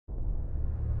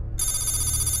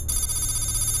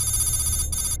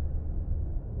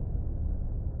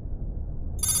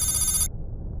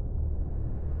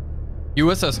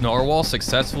USS Narwhal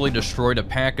successfully destroyed a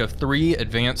pack of 3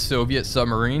 advanced Soviet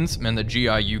submarines in the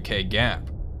GI-UK gap.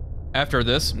 After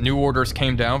this, new orders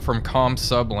came down from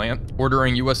ComSublant,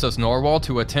 ordering USS Narwhal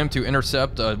to attempt to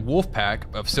intercept a wolf pack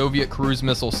of Soviet cruise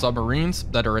missile submarines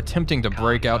that are attempting to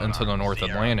break out into the North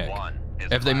Atlantic.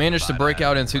 If they manage to break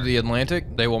out into the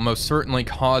Atlantic, they will most certainly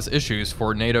cause issues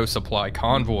for NATO supply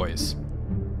convoys.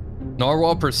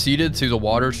 Narwhal proceeded to the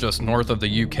waters just north of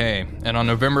the UK, and on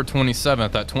November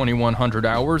 27th at 2100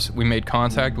 hours, we made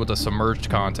contact with a submerged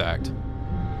contact.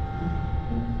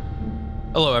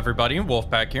 Hello everybody,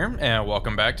 Wolfpack here, and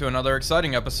welcome back to another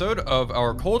exciting episode of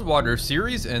our Cold Water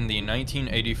series in the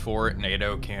 1984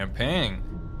 NATO campaign.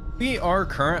 We are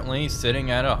currently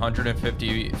sitting at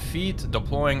 150 feet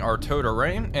deploying our towed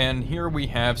array, and here we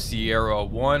have Sierra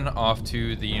 1 off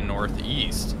to the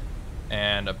northeast.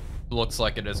 And looks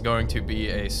like it is going to be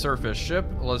a surface ship.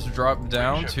 Let's drop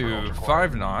down to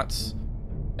 5 knots,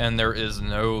 and there is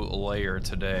no layer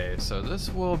today, so this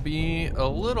will be a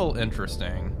little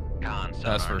interesting.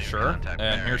 That's for sure.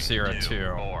 And here's Sierra 2.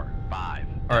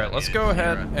 Alright, let's go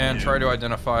ahead and try to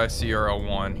identify Sierra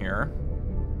 1 here.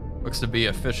 Looks to be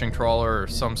a fishing trawler or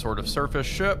some sort of surface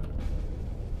ship.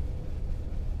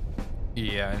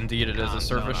 Yeah, indeed it is a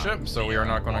surface ship, so we are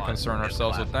not going to concern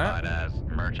ourselves with that.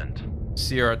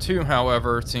 Sierra 2,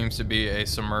 however, seems to be a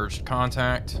submerged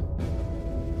contact.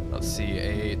 Let's see,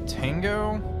 a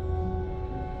Tango?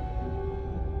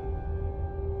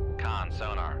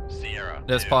 Sonar, Sierra.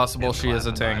 It's possible she is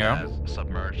a Tango.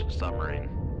 Submerged submarine.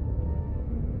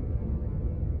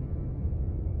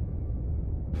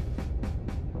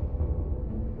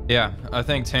 Yeah, I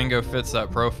think Tango fits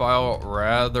that profile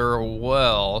rather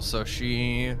well, so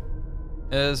she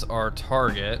is our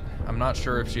target. I'm not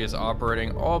sure if she is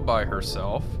operating all by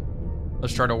herself.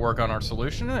 Let's try to work on our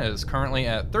solution. It is currently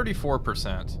at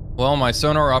 34%. Well, my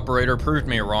sonar operator proved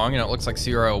me wrong, and it looks like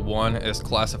Sierra 1 is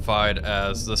classified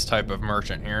as this type of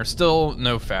merchant here. Still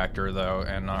no factor, though,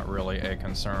 and not really a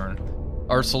concern.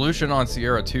 Our solution on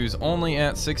Sierra 2 is only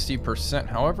at 60%.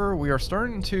 However, we are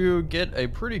starting to get a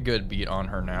pretty good beat on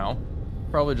her now.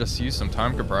 Probably just use some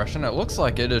time compression. It looks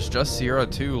like it is just Sierra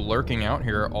 2 lurking out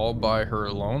here all by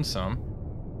her lonesome.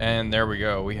 And there we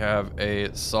go. We have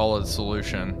a solid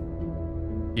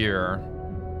solution here.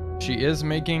 She is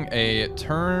making a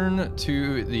turn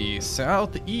to the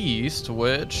southeast,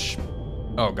 which...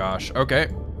 oh gosh, okay.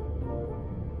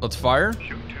 Let's fire.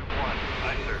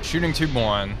 Shooting tube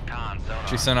 1.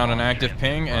 She sent out an active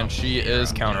ping, and she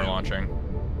is counter-launching.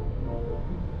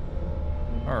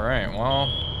 Alright, well,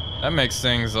 that makes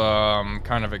things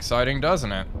kind of exciting,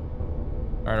 doesn't it?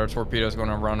 Alright, our torpedo is going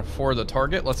to run for the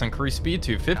target. Let's increase speed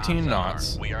to 15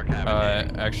 knots.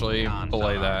 Actually,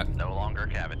 belay that.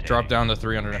 Drop down to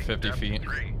 350 feet.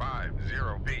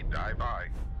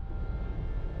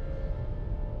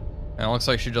 And it looks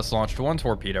like she just launched 1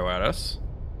 torpedo at us.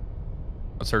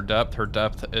 What's her depth? Her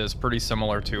depth is pretty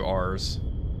similar to ours.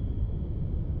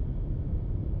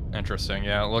 Interesting.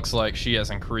 Yeah, it looks like she has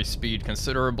increased speed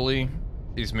considerably.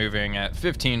 She's moving at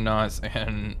 15 knots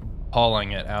and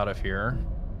hauling it out of here.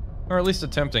 Or at least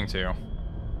attempting to.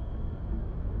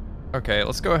 Okay,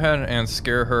 let's go ahead and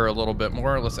scare her a little bit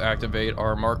more. Let's activate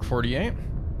our Mark 48.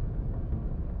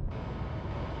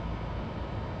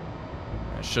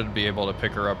 I should be able to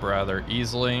pick her up rather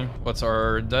easily. What's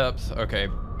our depth? Okay,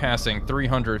 passing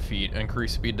 300 feet.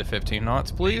 Increase speed to 15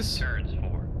 knots, please.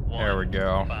 There we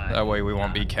go. That way we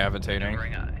won't be cavitating.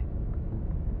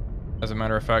 As a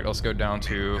matter of fact, let's go down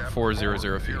to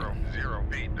 400 feet.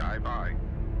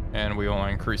 And we will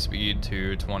increase speed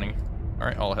to 20.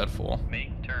 Alright, I'll head full.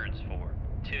 Make turns for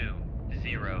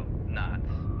 20 knots.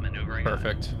 Maneuvering.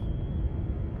 Perfect.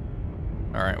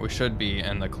 Alright, we should be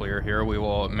in the clear here. We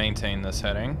will maintain this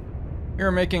heading.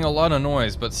 You're making a lot of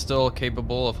noise, but still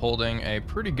capable of holding a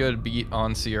pretty good beat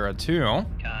on Sierra 2.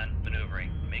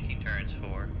 Maneuvering. Making turns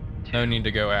for no need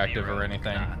to go active or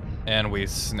anything. And we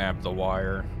snapped the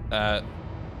wire. That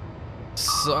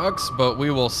sucks, but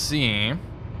we will see.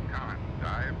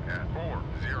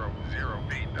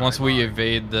 Once we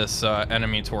evade this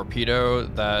enemy torpedo,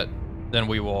 then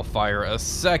we will fire a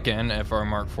second if our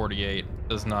Mark 48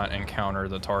 does not encounter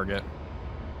the target.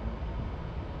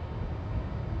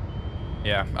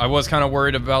 Yeah, I was kind of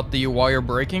worried about the wire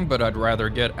breaking, but I'd rather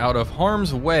get out of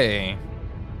harm's way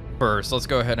first. Let's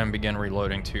go ahead and begin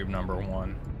reloading tube number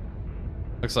 1.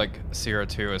 Looks like Sierra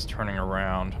 2 is turning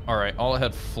around. Alright, all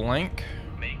ahead flank.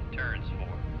 Make turns for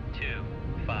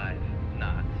 25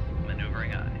 knots.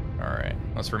 Maneuvering eye. Alright,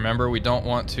 let's remember we don't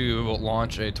want to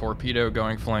launch a torpedo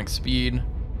going flank speed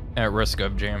at risk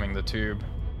of jamming the tube.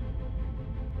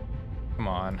 Come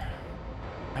on.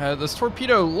 This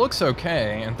torpedo looks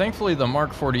okay, and thankfully the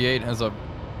Mark 48 has a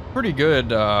pretty good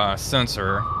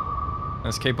sensor.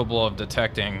 It's capable of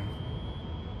detecting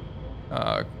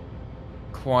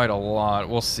quite a lot.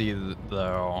 We'll see,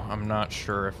 though. I'm not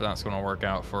sure if that's going to work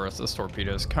out for us. This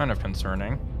torpedo is kind of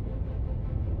concerning.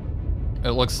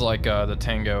 It looks like the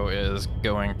Tango is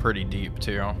going pretty deep,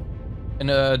 too. In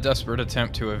a desperate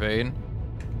attempt to evade.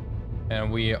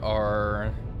 And we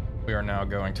are now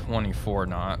going 24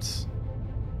 knots.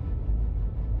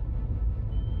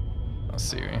 Let's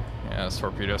see. Yeah, this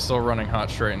torpedo is still running hot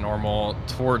straight normal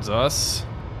towards us.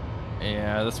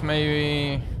 Yeah, this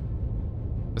may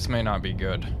not be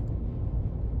good.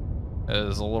 It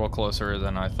is a little closer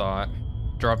than I thought.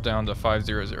 Drop down to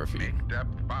 500 feet. Peak depth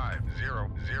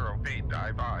 500 feet,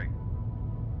 dive by.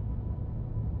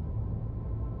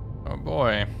 Oh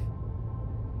boy.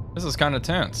 This is kind of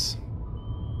tense.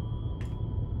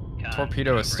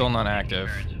 Torpedo is still not active.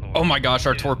 Oh my gosh,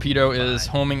 our torpedo is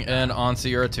homing in on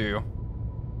Sierra 2.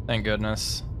 Thank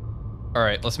goodness.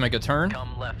 Alright, let's make a turn.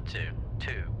 Come left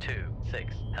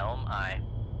 226, helm I.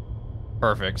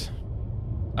 Perfect.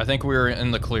 I think we're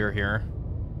in the clear here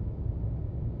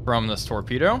from this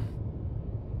torpedo.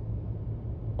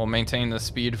 We'll maintain the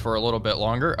speed for a little bit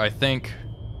longer. I think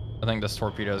this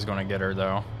torpedo is going to get her,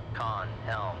 though. Con,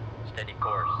 helm, steady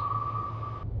course.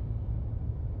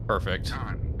 Perfect.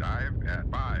 Con, dive at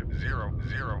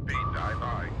 500 feet, dive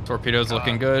by. Torpedo's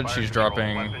looking good. She's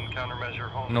dropping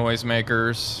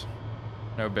noisemakers.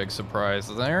 No big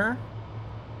surprise there.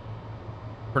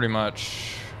 Pretty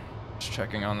much just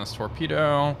checking on this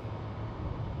torpedo.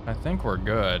 I think we're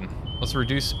good. Let's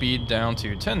reduce speed down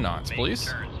to 10 knots, please.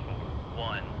 Turns for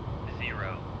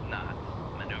 10 knots.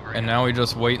 Maneuver. And now we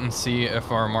just wait and see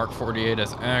if our Mark 48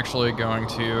 is actually going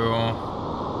to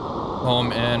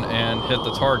home in and hit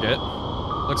the target.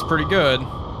 Looks pretty good.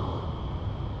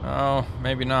 Oh,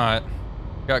 maybe not.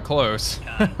 Got close.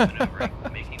 Maneuvering,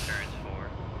 making turns for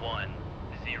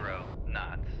 10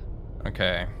 knots.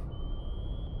 Okay.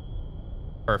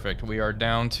 Perfect. We are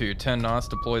down to 10 knots.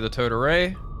 Deploy the towed array.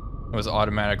 It was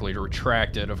automatically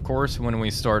retracted, of course, when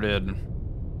we started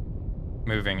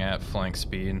moving at flank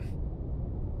speed.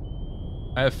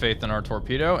 I have faith in our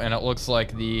torpedo, and it looks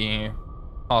like the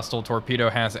hostile torpedo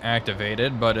has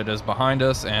activated, but it is behind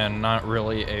us and not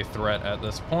really a threat at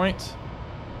this point.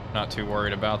 Not too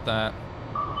worried about that.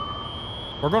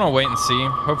 We're going to wait and see.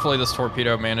 Hopefully this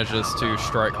torpedo manages to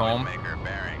strike home.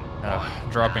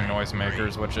 Dropping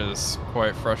noisemakers, which is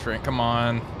quite frustrating. Come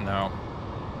on. No.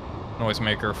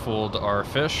 Noisemaker fooled our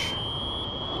fish.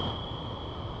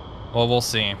 Well, we'll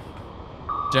see.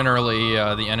 Generally,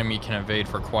 the enemy can evade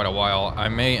for quite a while. I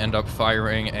may end up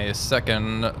firing a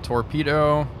second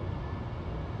torpedo.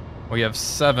 We have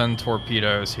 7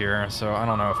 torpedoes here, so I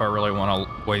don't know if I really want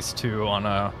to waste 2 on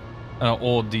an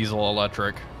old diesel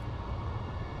electric.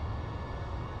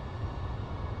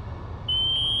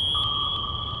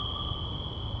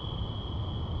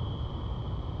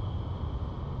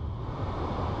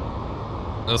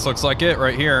 This looks like it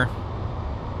right here.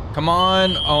 Come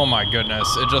on. Oh my goodness.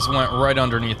 It just went right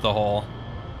underneath the hull.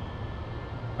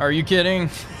 Are you kidding?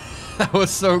 That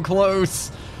was so close.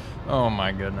 Oh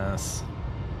my goodness.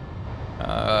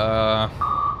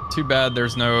 Too bad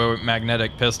there's no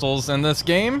magnetic pistols in this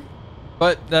game,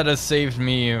 but that has saved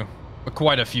me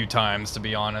quite a few times, to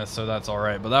be honest, so that's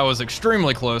alright. But that was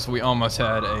extremely close. We almost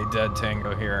had a dead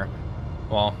Tango here.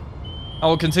 Well, I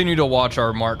will continue to watch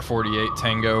our Mark 48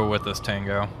 Tango with this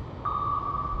Tango.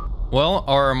 Well,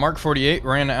 our Mark 48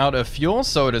 ran out of fuel,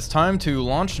 so it is time to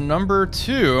launch number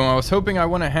 2. I was hoping I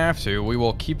wouldn't have to. We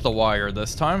will keep the wire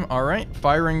this time. Alright,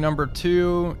 firing number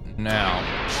 2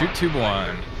 now. Shoot tube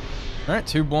 1. Alright,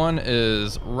 tube 1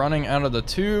 is running out of the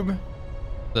tube.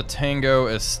 The Tango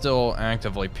is still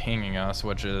actively pinging us,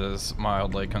 which is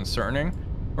mildly concerning.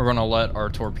 We're going to let our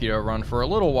torpedo run for a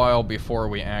little while before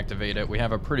we activate it. We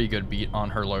have a pretty good beat on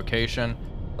her location.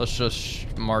 Let's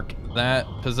just mark that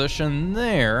position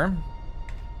there.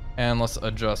 And let's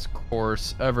adjust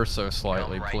course ever so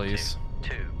slightly, Helm right please.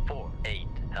 248,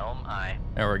 helm I.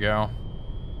 There we go.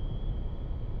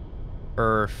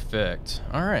 Perfect.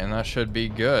 Alright, and that should be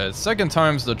good. Second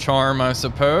time's the charm, I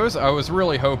suppose. I was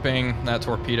really hoping that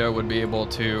torpedo would be able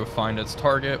to find its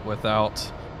target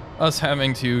without us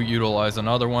having to utilize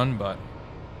another one, but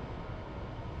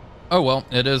oh well,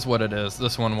 it is what it is.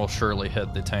 This one will surely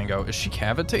hit the Tango. Is she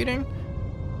cavitating?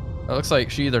 It looks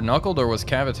like she either knuckled or was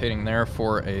cavitating there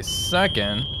for a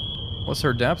second. What's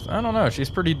her depth? I don't know. She's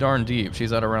pretty darn deep.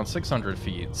 She's at around 600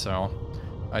 feet, so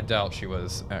I doubt she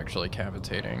was actually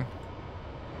cavitating.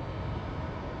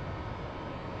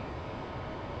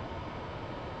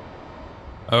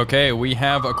 Okay, we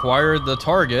have acquired the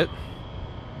target.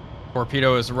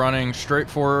 Torpedo is running straight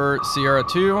for Sierra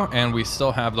 2, and we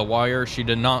still have the wire. She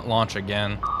did not launch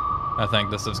again. I think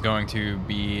this is going to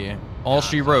be all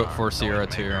she wrote for Sierra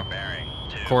 2.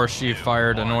 Of course, she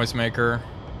fired a noisemaker.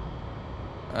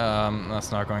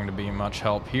 That's not going to be much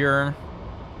help here.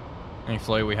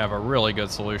 Thankfully, we have a really good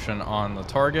solution on the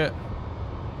target.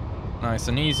 Nice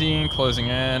and easy, closing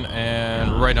in,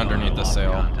 and right underneath the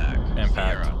sail.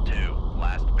 Impact. Sierra 2,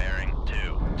 last bearing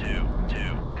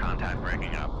 222, contact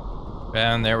breaking up.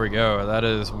 And there we go. That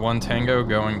is one Tango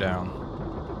going down.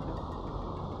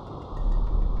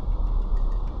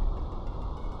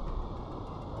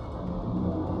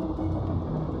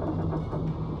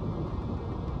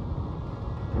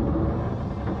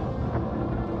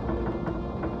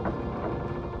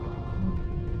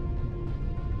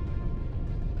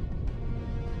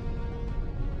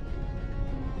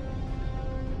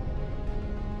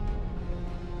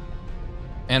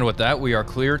 And with that, we are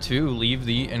clear to leave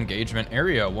the engagement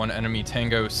area. One enemy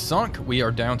Tango sunk. We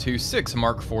are down to 6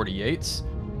 Mark 48s,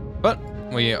 but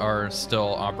we are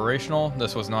still operational.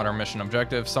 This was not our mission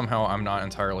objective. Somehow, I'm not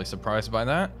entirely surprised by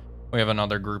that. We have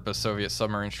another group of Soviet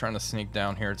submarines trying to sneak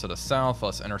down here to the south.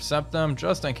 Let's intercept them,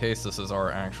 just in case this is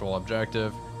our actual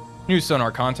objective. New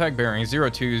sonar contact, bearing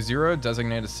 020,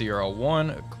 designated Sierra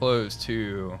 1, close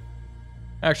to...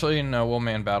 Actually, no, we'll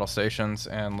man battle stations,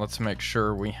 and let's make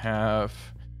sure we have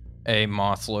a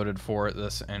moth loaded for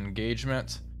this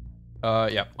engagement.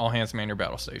 Yeah, all hands man your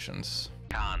battle stations.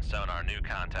 Con sonar, new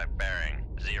contact bearing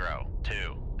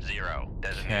 020,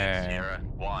 designated Sierra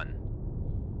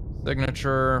 1.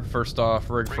 Signature, first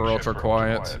off, rig for ultra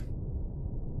quiet.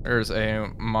 There's a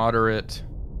moderate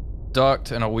duct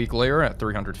and a weak layer at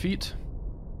 300 feet.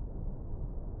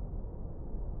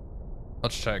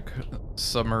 Let's check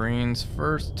submarines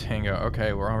first. Tango.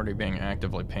 Okay, we're already being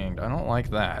actively pinged. I don't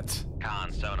like that.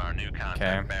 Con sonar, new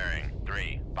contact bearing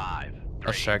 353.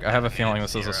 Let's check. I have a feeling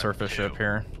this is a surface ship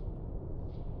here.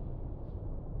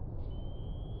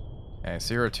 Okay,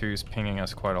 Sierra 2's pinging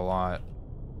us quite a lot.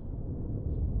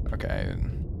 Okay,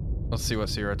 let's see what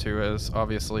Sierra 2 is.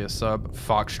 Obviously a sub.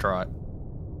 Foxtrot.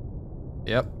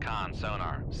 Yep. Con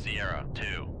sonar, Sierra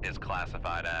 2 is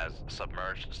classified as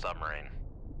submerged submarine.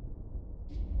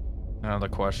 Now the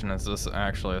question is this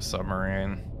actually a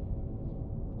submarine?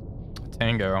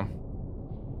 Tango.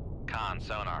 Con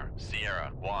sonar,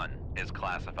 Sierra 1 is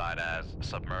classified as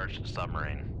submerged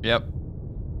submarine. Yep.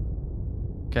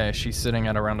 Okay, she's sitting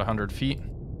at around 100 feet.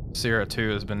 Sierra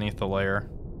 2 is beneath the layer.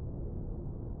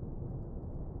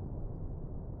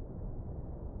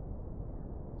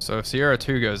 So if Sierra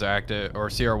 2 goes active, or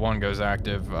Sierra 1 goes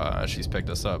active, she's picked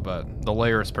us up, but the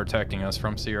layer is protecting us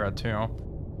from Sierra 2.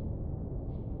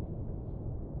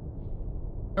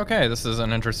 Okay, this is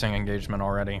an interesting engagement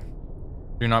already.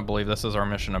 Do not believe this is our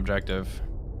mission objective.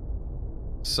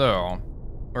 So,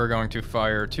 we're going to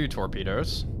fire 2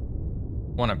 torpedoes,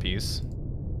 1 apiece.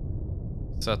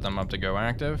 Set them up to go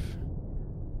active.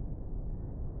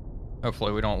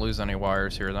 Hopefully we don't lose any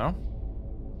wires here though.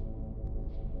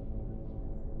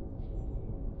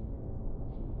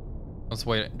 Let's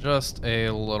wait just a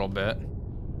little bit.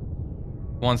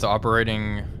 One's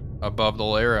operating above the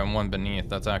layer and one beneath.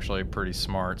 That's actually pretty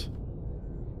smart.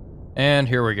 And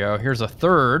here we go. Here's a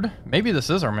third. Maybe this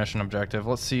is our mission objective.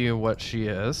 Let's see what she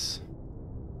is.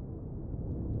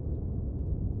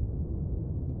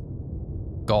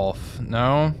 Gulf.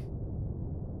 No.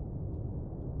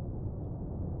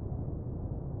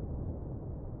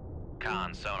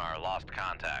 Con sonar, lost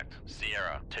contact.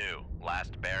 Sierra 2,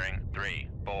 last bearing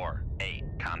 348.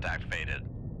 Contact faded.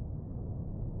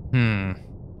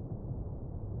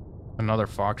 Another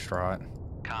Foxtrot.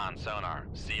 Con sonar,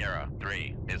 Sierra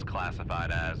 3 is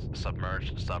classified as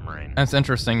submerged submarine. That's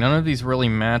interesting. None of these really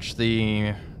match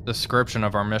the description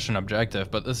of our mission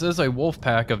objective, but this is a wolf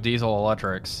pack of diesel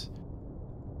electrics.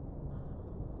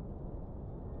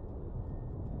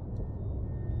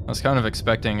 I was kind of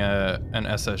expecting an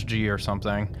SSG or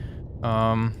something.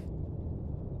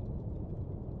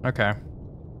 Okay.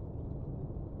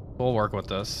 We'll work with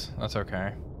this. That's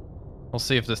okay. We'll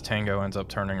see if this Tango ends up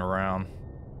turning around.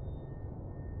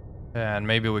 And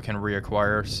maybe we can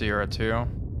reacquire Sierra 2.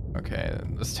 Okay,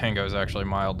 this Tango is actually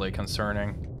mildly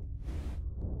concerning.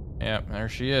 Yep, there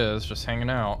she is, just hanging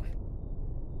out.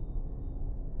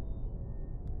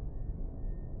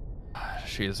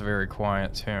 She is very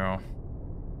quiet too.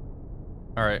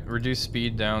 Alright, reduce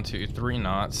speed down to 3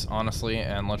 knots, honestly,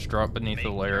 and let's drop beneath the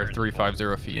layer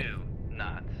 350 feet. 2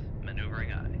 knots,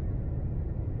 maneuvering eye.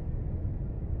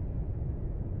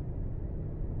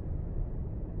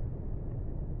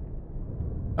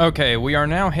 Okay, we are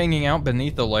now hanging out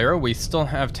beneath the layer. We still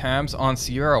have tabs on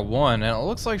Sierra 1, and it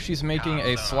looks like she's making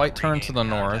a slight turn to the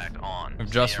north. We've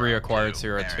just reacquired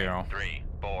Sierra 2. 3,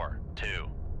 4, 2.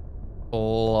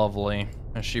 Lovely.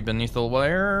 Is she beneath the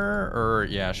layer? Or,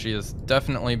 yeah, she is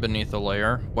definitely beneath the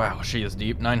layer. Wow, she is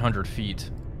deep, 900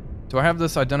 feet. Do I have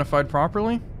this identified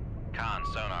properly? Con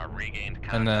sonar regained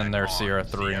contact. And then there's Sierra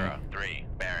 3. Sierra 3,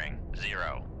 bearing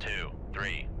 0, 2,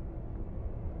 3.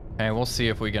 Okay, we'll see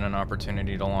if we get an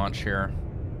opportunity to launch here.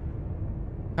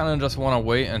 Kind of just want to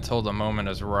wait until the moment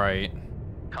is right.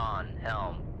 Con,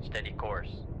 helm, steady course.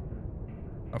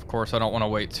 Of course, I don't want to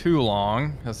wait too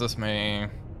long, because this may...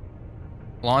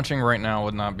 Launching right now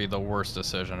would not be the worst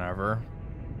decision ever.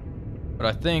 But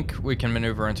I think we can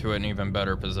maneuver into an even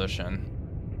better position.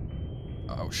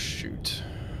 Oh, shoot.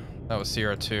 That was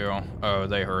Sierra 2. Oh,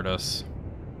 they heard us.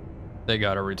 They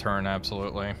gotta return,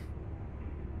 absolutely.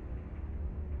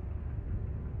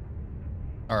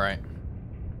 Alright.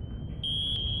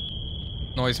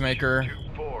 Noisemaker,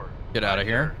 get out of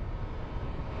here.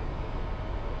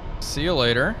 See you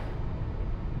later.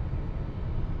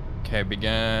 Okay,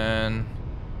 begin.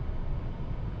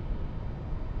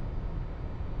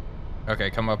 Okay,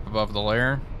 come up above the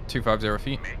layer. 250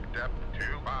 feet. Make depth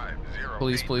 250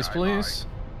 Please, feet, please, dive please.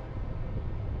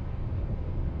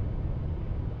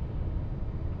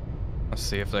 Let's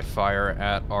see if they fire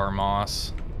at our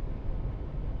moss.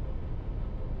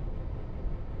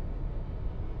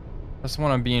 Just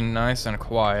want to be nice and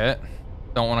quiet.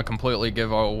 Don't want to completely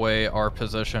give away our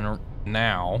position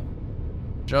now.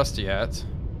 Just yet.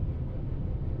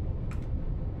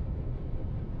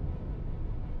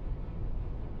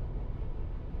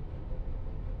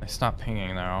 They stopped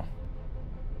pinging now.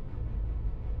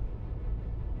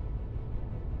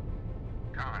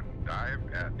 Con, dive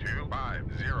at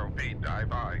 250 feet, dive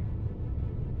by.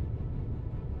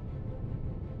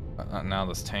 Now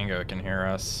this Tango can hear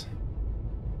us.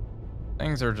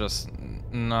 Things are just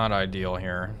not ideal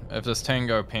here. If this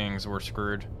Tango pings, we're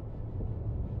screwed.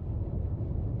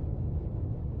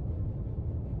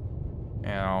 You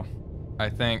know, I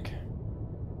think,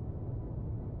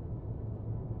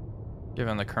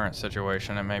 given the current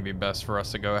situation, it may be best for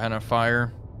us to go ahead and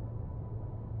fire.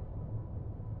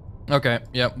 Okay,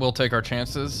 yep, we'll take our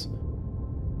chances.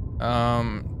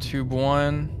 Tube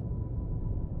 1.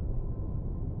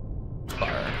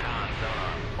 Fire.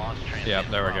 Yep,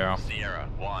 there we go.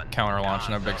 Counter launch,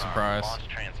 no big surprise.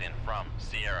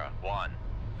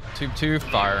 Tube 2,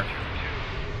 fire.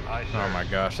 Oh my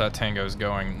gosh, that Tango's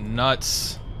going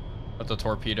nuts with the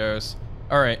torpedoes.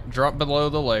 Alright, drop below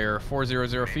the layer,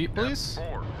 400 feet, please.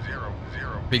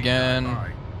 Begin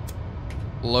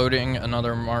loading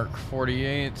another Mark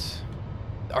 48.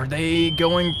 Are they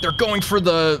going? They're going for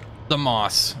the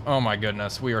moss. Oh my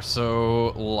goodness, we are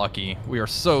so lucky. We are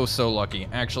so lucky.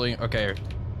 Actually, okay.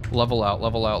 Level out,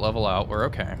 level out, level out. We're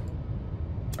okay.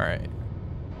 All right.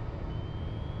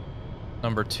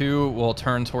 Number 2 will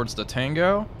turn towards the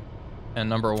Tango, and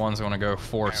number 1's going to go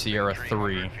for Sierra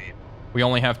 3. We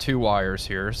only have 2 wires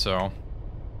here, so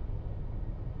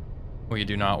we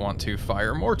do not want to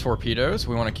fire more torpedoes.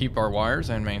 We want to keep our wires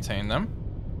and maintain them.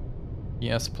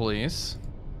 Yes, please.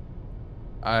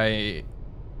 I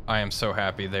am so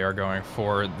happy they are going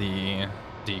for the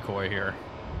decoy here.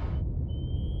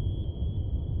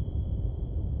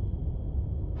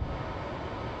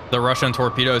 The Russian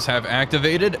torpedoes have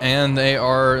activated, and they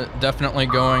are definitely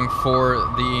going for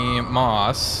the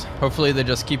moss. Hopefully they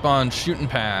just keep on shooting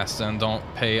past and don't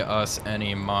pay us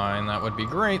any mind. That would be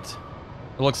great.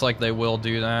 It looks like they will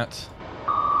do that.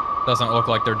 Doesn't look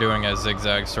like they're doing a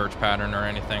zigzag search pattern or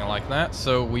anything like that,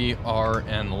 so we are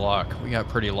in luck. We got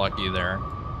pretty lucky there.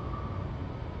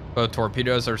 Both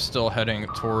torpedoes are still heading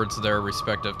towards their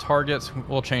respective targets.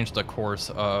 We'll change the course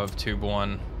of Tube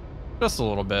 1 just a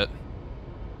little bit.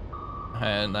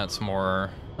 And that's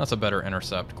a better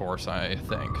intercept course, I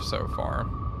think, so far.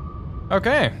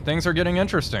 Okay, things are getting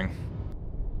interesting.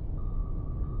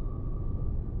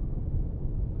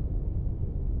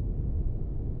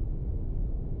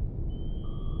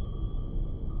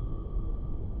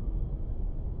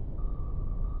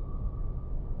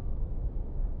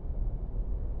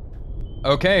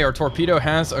 Okay, our torpedo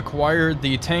has acquired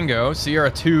the Tango.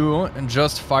 Sierra 2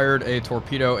 just fired a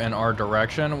torpedo in our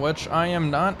direction, which I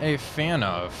am not a fan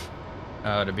of,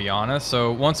 to be honest.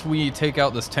 So once we take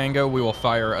out this Tango, we will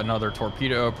fire another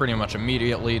torpedo pretty much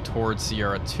immediately towards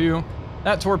Sierra 2.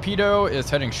 That torpedo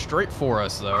is heading straight for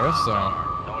us, though,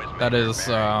 so that is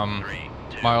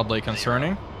mildly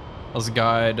concerning. Let's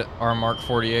guide our Mark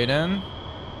 48 in.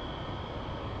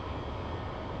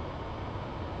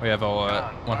 We have a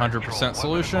 100%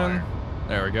 solution.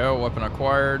 There we go, weapon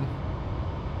acquired.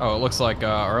 Oh, it looks like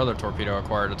our other torpedo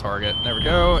acquired a target. There we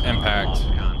go. Impact. Lost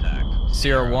contact.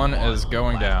 Sierra 1 is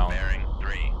going Last down. Bearing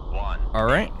 3-1. All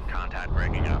right. Contact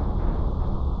breaking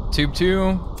up. Tube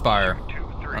 2, fire.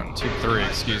 Tube 3. Tube 3,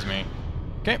 excuse me.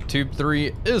 Okay, Tube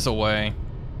 3 is away.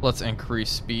 Let's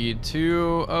increase speed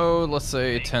to, let's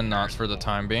say 10 knots for the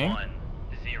time being. 10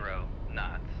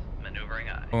 knots. Maneuvering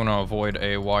eye. I want to avoid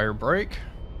a wire break.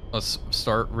 Let's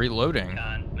start reloading.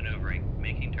 Con maneuvering.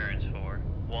 Making turns for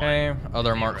 1. Okay,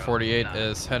 other Mark 0 48 knots.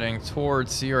 is heading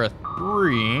towards Sierra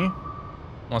 3.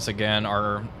 Once again,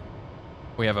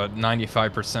 we have a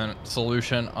 95%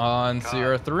 solution on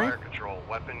Sierra 3. Fire control.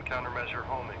 Weapon countermeasure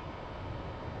homing.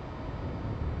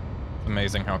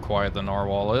 Amazing how quiet the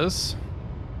narwhal is.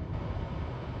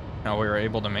 Now we were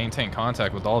able to maintain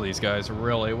contact with all these guys,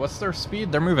 really. What's their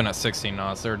speed? They're moving at 16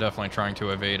 knots. They're definitely trying to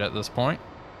evade at this point.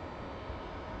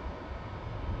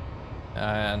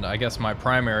 And I guess my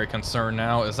primary concern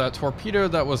now is that torpedo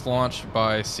that was launched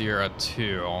by Sierra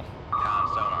 2. Con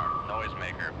sonar.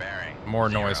 Noisemaker bearing. More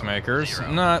 0, noisemakers.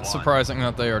 0, Not 1. surprising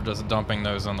that they are just dumping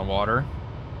those in the water.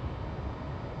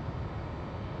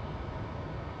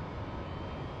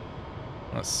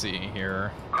 Let's see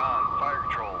here. Con. Fire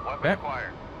control. Weapon Okay.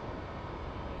 acquired.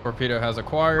 Torpedo has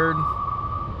acquired.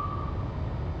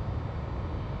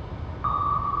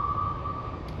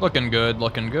 Looking good,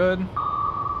 looking good.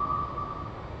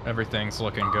 Everything's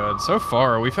looking good. So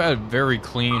far, we've had very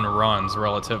clean runs,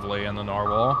 relatively, in the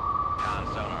narwhal. Con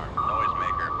sonar.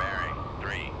 Noisemaker bearing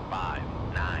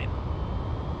 359.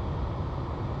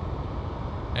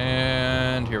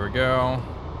 And here we go.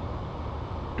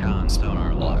 Con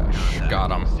sonar lost contact.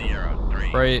 Got 'em. Sierra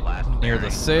 3. Right Last near the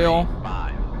bearing sail.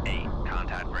 358.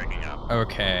 Contact breaking up.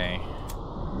 Okay.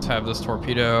 Let's have this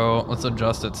torpedo. Let's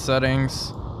adjust its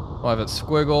settings. We'll have it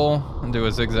squiggle and do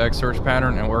a zigzag search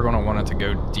pattern, and we're going to want it to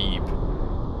go deep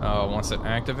once it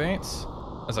activates.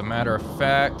 As a matter of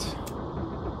fact,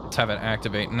 let's have it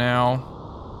activate now.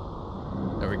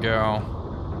 There we go.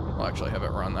 We'll actually have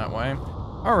it run that way.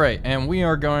 All right, and we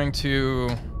are going to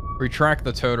retract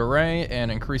the towed array and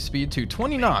increase speed to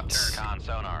 20 knots. Con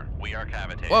sonar. We are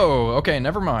cavitating. Whoa, okay,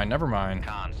 never mind, never mind.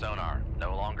 Con sonar.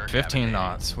 No longer 15 cavitating.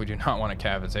 knots. We do not want to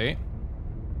cavitate.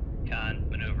 Con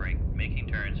maneuvering.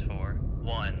 Making turns for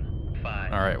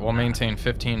 1-5. All right, we'll maintain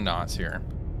 15 knots here.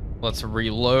 Let's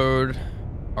reload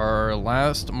our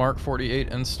last Mark 48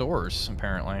 in stores,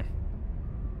 apparently.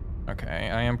 Okay,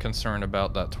 I am concerned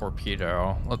about that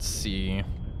torpedo. Let's see.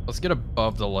 Let's get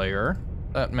above the layer.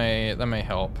 That may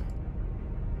help.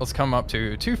 Let's come up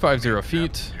to 250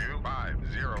 feet.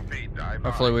 250 feet. Dive by.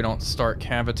 Hopefully we don't start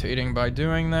cavitating by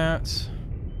doing that.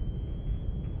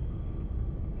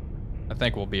 I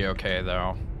think we'll be okay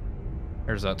though.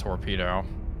 There's that torpedo.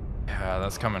 Yeah,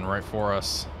 that's coming right for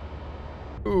us.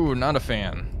 Ooh, not a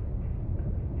fan.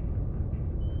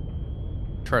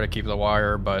 Try to keep the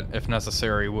wire, but if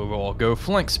necessary, we will go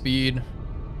flank speed,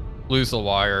 lose the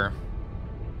wire.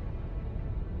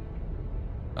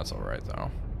 That's alright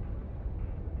though.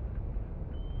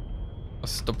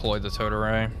 Let's deploy the towed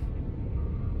array.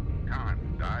 Con.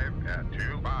 Dive at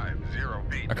 250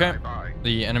 feet. Okay, Dive by.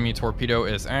 the enemy torpedo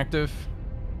is active.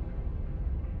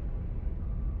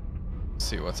 Let's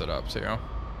see what's it up to.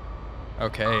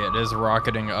 Okay, it is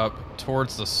rocketing up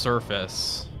towards the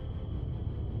surface.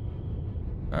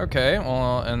 Okay,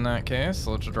 well, in that case,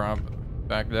 let's drop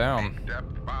back down.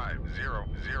 Depth 500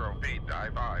 feet.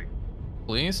 Dive by.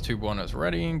 Please, tube 1 is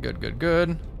ready. Good, good,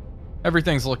 good.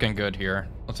 Everything's looking good here.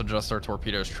 Let's adjust our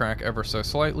torpedo's track ever so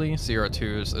slightly. Sierra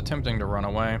 2 is attempting to run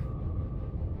away.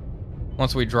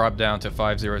 Once we drop down to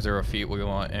 500 feet, we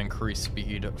will increase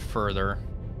speed further.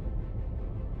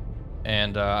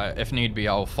 And if need be,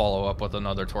 I'll follow up with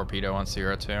another torpedo on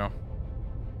Sierra 2.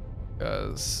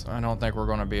 Because I don't think we're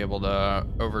going to be able to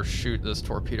overshoot this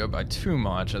torpedo by too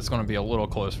much. It's going to be a little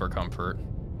close for comfort.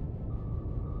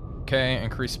 Okay,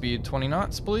 increase speed 20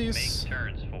 knots, please. Make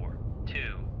turns for 20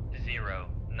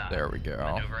 knots. There we go.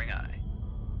 Maneuvering eye.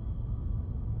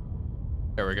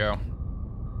 There we go.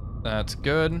 That's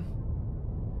good.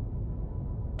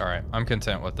 Alright, I'm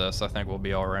content with this. I think we'll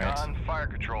be alright. Con. Fire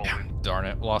control. Darn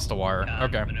it, lost a wire. Con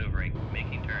Okay. maneuvering.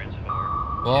 Making turns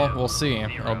for Well, we'll see. 0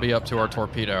 It'll be up to our knots.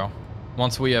 torpedo.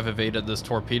 Once we have evaded this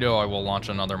torpedo, I will launch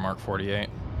another Mark 48.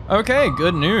 Okay,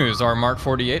 good news. Our Mark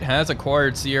 48 has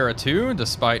acquired Sierra 2,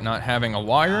 despite not having a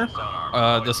wire.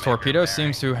 This torpedo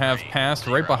seems to have passed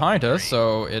right behind us,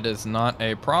 so it is not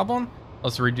a problem.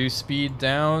 Let's reduce speed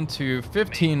down to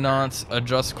 15 knots,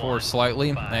 adjust course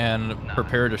slightly, and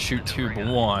prepare to shoot tube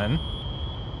 1.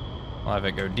 I'll have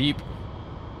it go deep.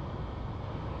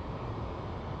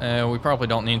 We probably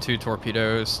don't need 2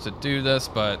 torpedoes to do this,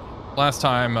 but last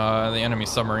time the enemy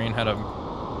submarine had a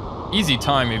easy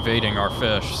time evading our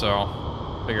fish,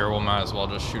 so figure we might as well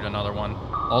just shoot another one.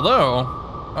 Although,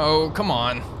 oh, come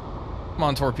on. Come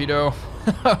on, torpedo.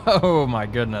 Oh my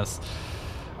goodness.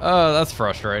 That's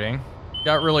frustrating.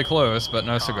 Got really close, but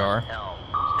no cigar. Helm,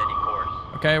 steady course.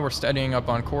 Okay, we're steadying up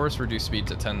on course, reduce speed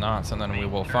to 10 knots, and then we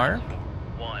will fire.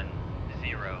 10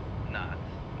 knots,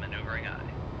 maneuvering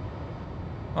aye.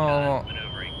 Oh,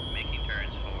 Maneuvering, making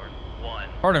turns for 1.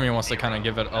 part of me wants to kind of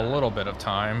give it a little bit of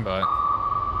time, but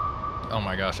oh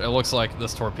my gosh, it looks like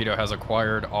this torpedo has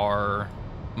acquired our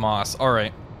moss. All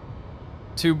right,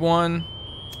 tube 1,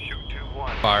 Shoot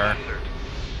 2-1. fire. Answered.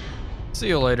 See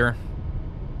you later.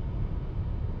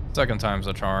 Second time's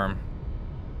a charm.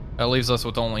 That leaves us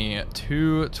with only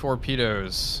 2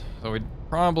 torpedoes, so we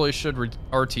probably should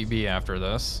RTB after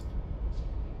this.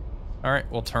 All right,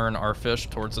 we'll turn our fish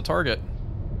towards the target.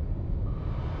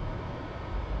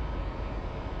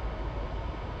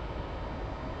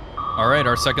 All right,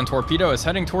 our second torpedo is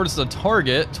heading towards the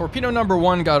target. Torpedo number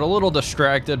 1 got a little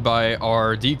distracted by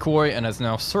our decoy and is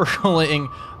now circling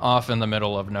off in the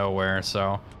middle of nowhere.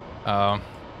 So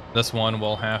this one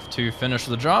will have to finish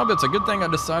the job. It's a good thing I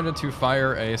decided to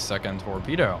fire a second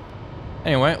torpedo.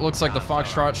 Anyway, it looks like the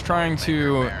Foxtrot's trying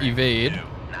to evade,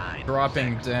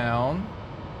 dropping down.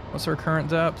 What's her current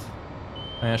depth?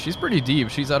 Yeah, she's pretty deep.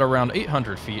 She's at around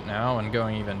 800 feet now and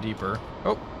going even deeper.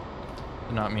 Oh.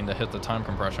 Did not mean to hit the time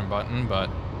compression button, but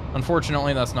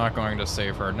unfortunately that's not going to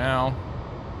save her now.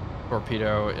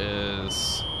 Torpedo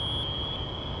is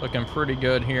looking pretty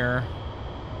good here.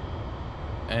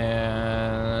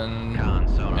 And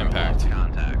impact.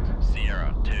 Contact.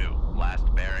 Sierra 2.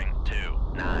 Last bearing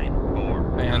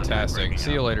 294. Fantastic.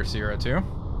 See you later, Sierra 2.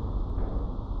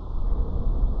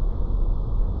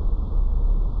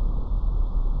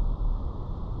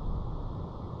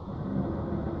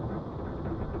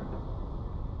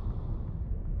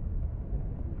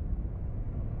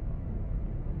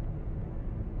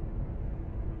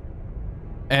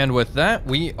 And with that,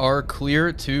 we are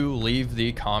clear to leave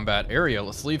the combat area.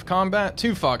 Let's leave combat.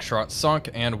 2 Foxtrots sunk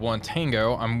and 1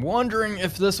 Tango. I'm wondering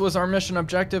if this was our mission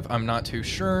objective. I'm not too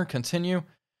sure. Continue.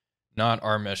 Not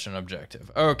our mission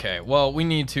objective. Okay, well, we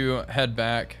need to head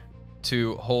back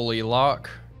to Holy Lock.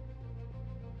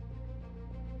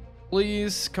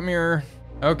 Please, come here.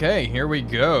 Okay, here we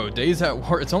go. Days at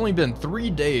war. It's only been 3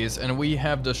 days, and we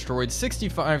have destroyed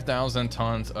 65,000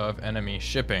 tons of enemy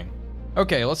shipping.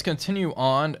 Okay, let's continue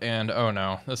on, and oh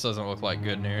no, this doesn't look like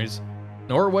good news.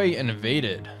 Norway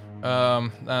invaded.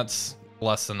 That's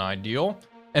less than ideal.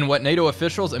 And what NATO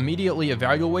officials immediately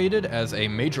evaluated as a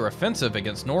major offensive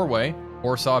against Norway,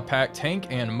 Warsaw Pact tank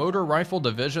and motor rifle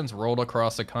divisions rolled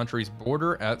across the country's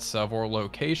border at several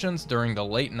locations during the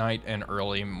late night and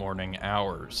early morning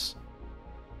hours.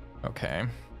 Okay.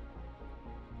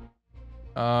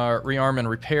 Rearm and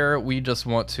repair, we just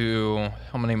want to,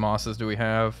 how many mosses do we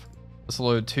have? Let's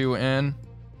load 2 in.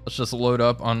 Let's just load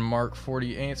up on Mark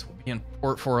 48. We'll be in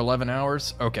port for 11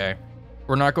 hours. Okay.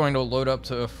 We're not going to load up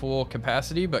to full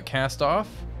capacity, but cast off.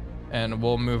 And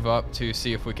we'll move up to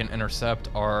see if we can intercept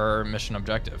our mission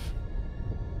objective.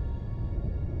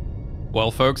 Well,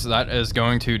 folks, that is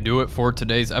going to do it for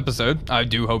today's episode. I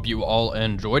do hope you all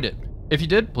enjoyed it. If you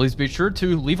did, please be sure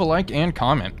to leave a like and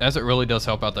comment, as it really does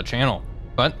help out the channel.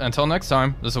 But until next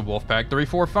time, this is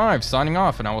Wolfpack345 signing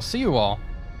off, and I will see you all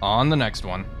on the next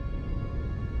one.